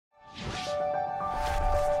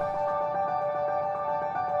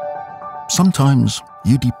Sometimes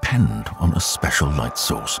you depend on a special light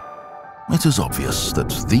source. It is obvious that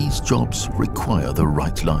these jobs require the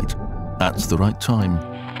right light, at the right time,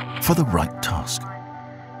 for the right task.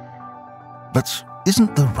 But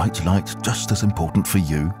isn't the right light just as important for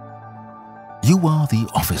you? You are the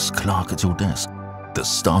office clerk at your desk, the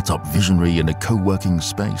startup visionary in a co-working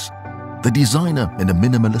space, the designer in a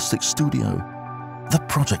minimalistic studio, the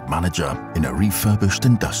project manager in a refurbished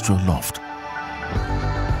industrial loft.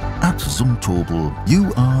 At Zumtobel,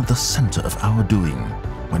 you are the center of our doing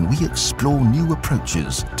when we explore new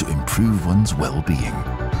approaches to improve one's well-being.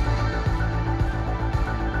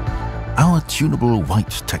 Our tunable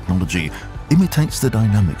white technology imitates the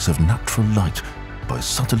dynamics of natural light by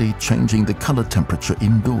subtly changing the color temperature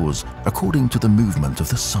indoors according to the movement of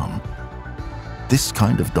the sun. This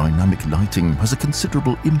kind of dynamic lighting has a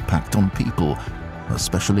considerable impact on people,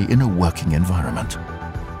 especially in a working environment.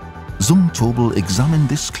 Zumtobel examined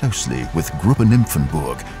this closely with Gruppe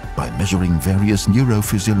Nymphenburg by measuring various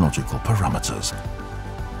neurophysiological parameters.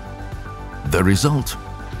 The result: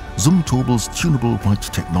 Zumtobel's tunable white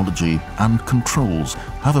technology and controls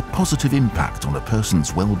have a positive impact on a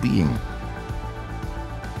person's well-being.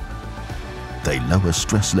 They lower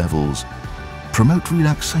stress levels, promote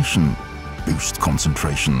relaxation, boost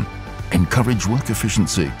concentration, encourage work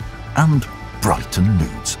efficiency, and brighten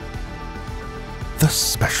moods. The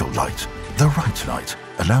special light, the right light,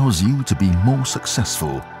 allows you to be more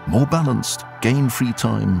successful, more balanced, gain free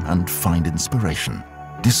time, and find inspiration.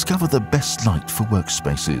 Discover the best light for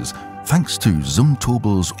workspaces thanks to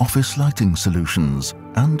Zumtobel's office lighting solutions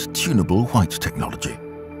and tunable white technology.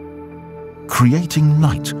 Creating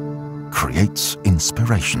light creates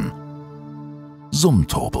inspiration.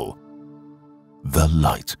 Zumtobel, the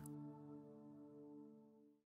light.